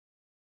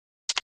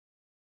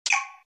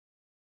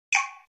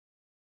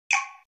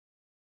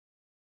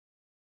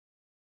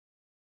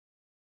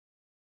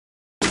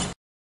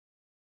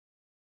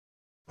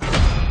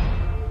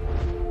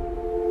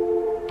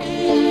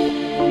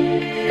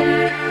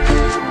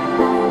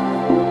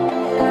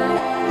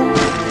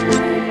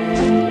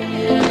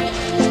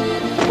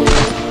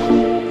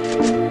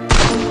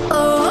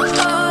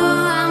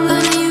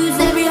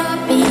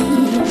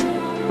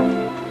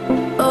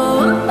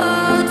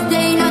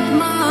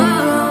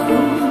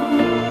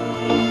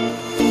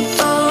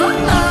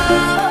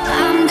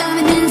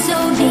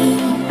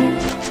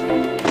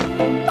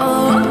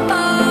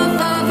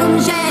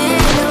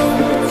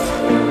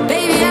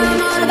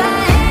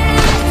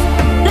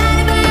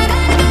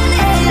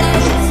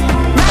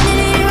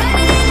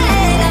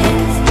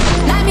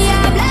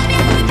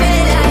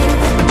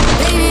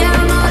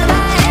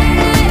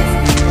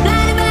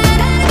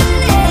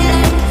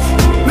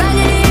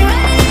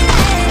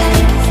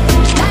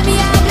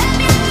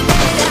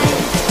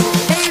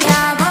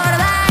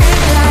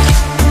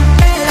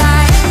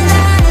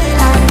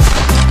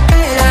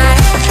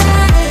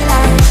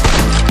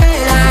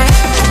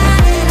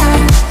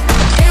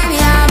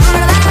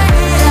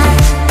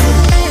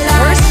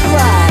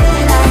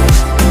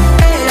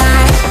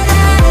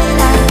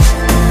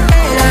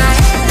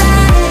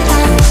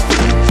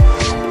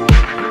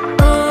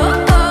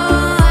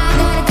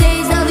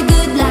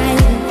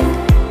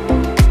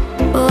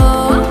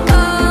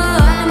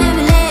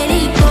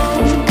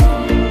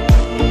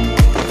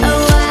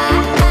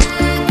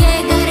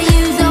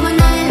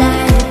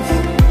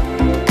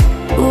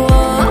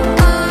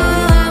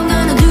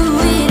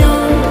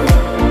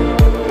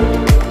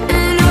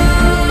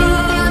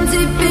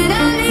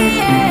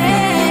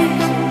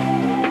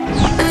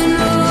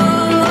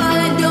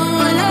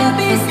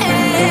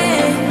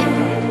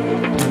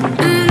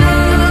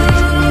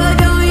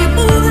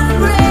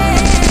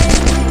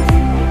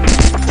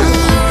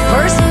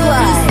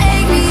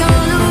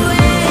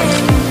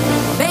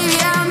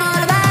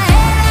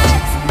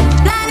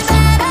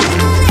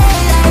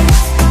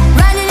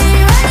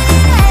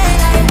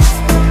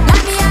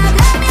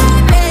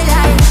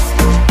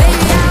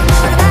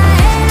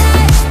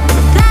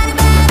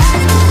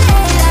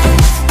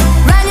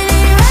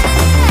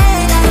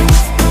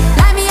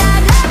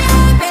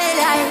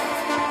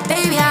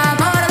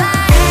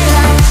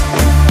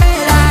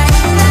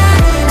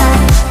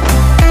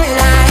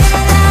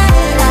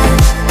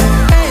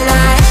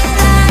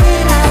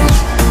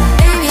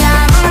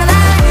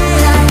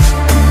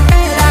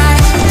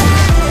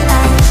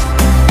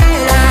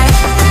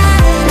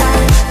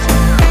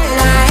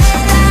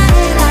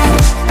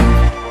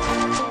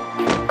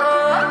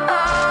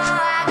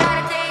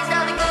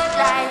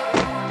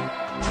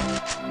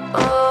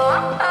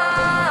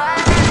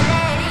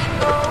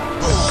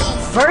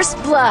First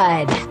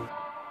blood.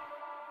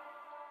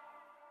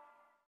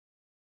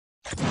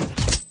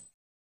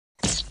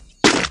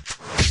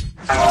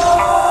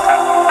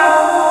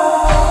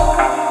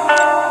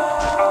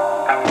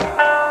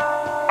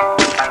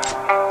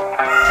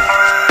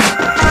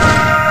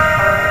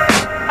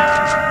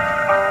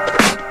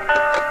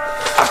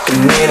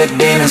 The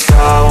demons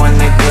call when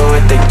they do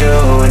what they do.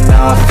 And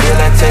now I feel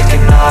like taking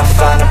off,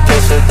 find a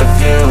place with a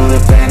view. The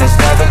pain is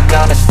never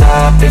gonna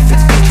stop if it's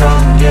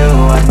controlling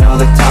you. I know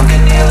that time can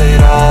heal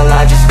it all,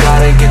 I just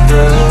gotta get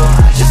through.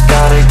 I just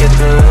gotta get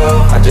through,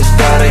 I just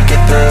gotta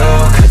get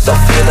through. Cause I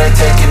feel like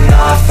taking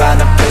off,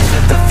 find a place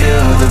with a view.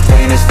 The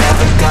pain is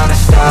never gonna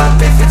stop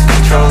if it's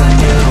controlling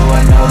you.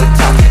 I know that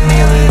time can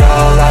heal it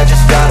all, I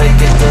just gotta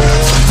get through.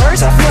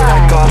 First I feel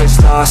like all is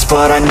lost,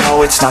 but I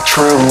know it's not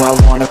true. I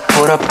wanna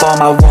put up all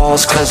my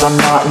walls cause I'm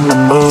not in the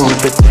mood.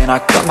 But then I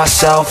cut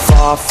myself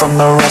off from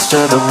the rest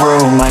of the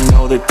room. I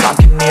know that time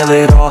can heal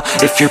it all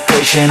if you're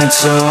patient and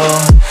soon.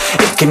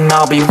 It can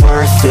all be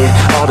worth it,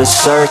 all the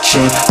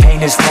searching.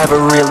 Pain is never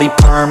really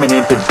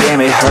permanent, but damn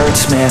it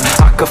hurts, man.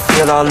 I could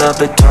feel all of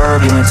the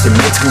turbulence and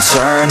it's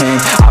concerning.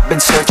 I've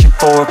been searching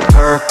for a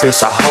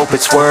purpose, I hope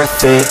it's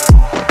worth it.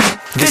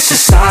 This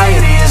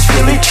society is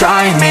really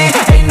trying me.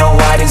 Ain't no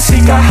hide and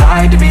seek, I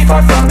hide to be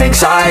far from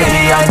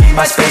anxiety. I need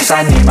my space,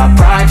 I need my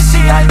privacy.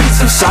 I need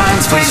some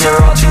silence, please, you're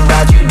all too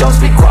loud. You don't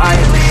speak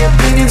quietly,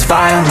 opinions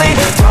violently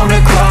thrown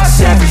across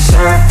every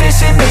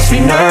surface. It makes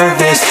me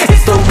nervous.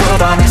 Is the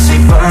world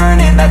honestly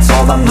burning? That's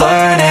all I'm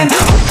learning.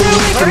 Hope that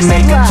we can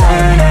make a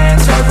turn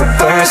and start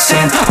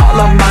reversing all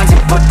our minds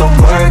and put the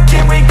work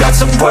in. We got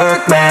some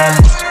work, man.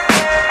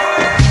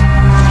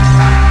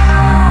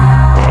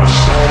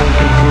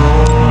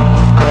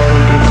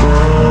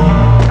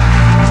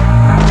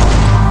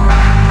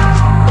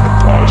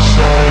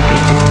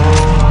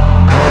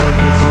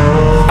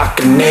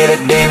 Hear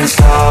the demons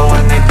call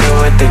when they do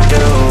what they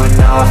do. And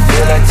now I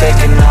feel like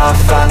taking off,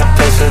 find a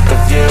place with a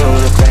view.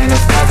 The pain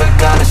is never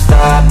gonna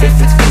stop if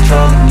it's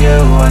controlling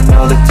you. I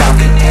know that time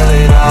can heal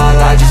it all,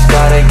 I just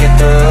gotta get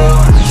through.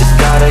 I just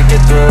gotta get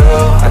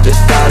through, I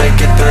just gotta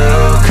get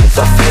through. Cause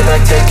I feel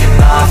like taking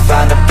off,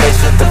 find a place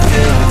with a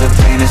view. The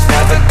pain is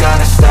never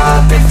gonna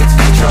stop if it's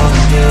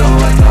controlling you.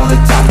 I know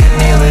that time can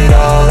heal it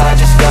all, I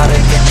just gotta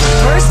get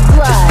through. First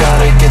blood. Just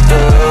gotta get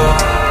through.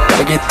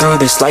 Gotta get through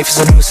this, life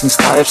is a nuisance,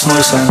 tie up some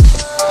loose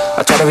ends.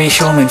 I try to be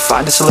human,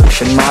 find a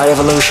solution, my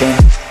evolution.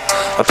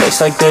 A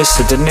place like this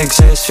that didn't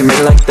exist, we made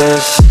it like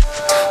this.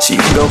 So you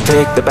can go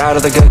pick the bad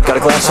or the good, got a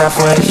glass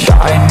halfway.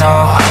 I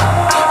know,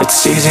 it's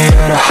easier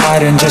to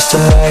hide than just to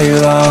lay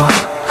low.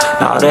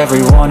 Not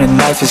everyone in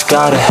life has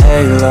got a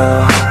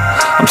halo.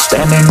 I'm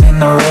standing in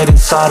the red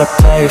inside a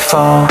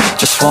payphone.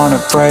 Just wanna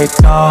break,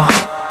 no,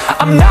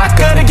 I'm not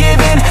gonna give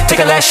in. Take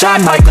a last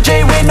shot, Michael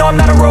J. Win. No, I'm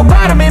not a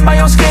robot, I'm in my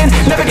own skin.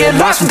 Never get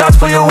lost when thoughts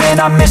pull you in.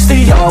 I miss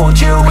the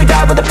old you, we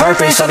died with a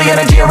purpose. All the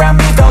energy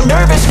around me felt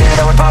nervous. Scared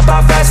I would pop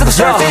out fast to the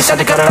surface. Had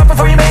to cut it off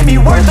before you made me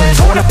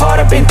worthless. Torn apart,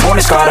 I've been torn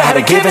and scarred. I had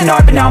a given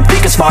art, but now I'm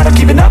thinking smart. I'm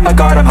keeping up my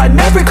guard, I'm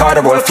hiding every card.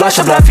 A royal flush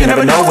of left, you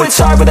never know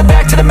what's hard. With a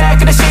back to the mat,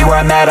 gonna see where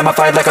I'm at. I'ma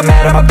fight like I'm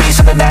mad, I'ma be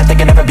something that they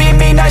can never be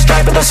me. Nice try,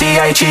 but they'll see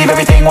I achieve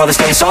everything while they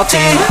stay salty.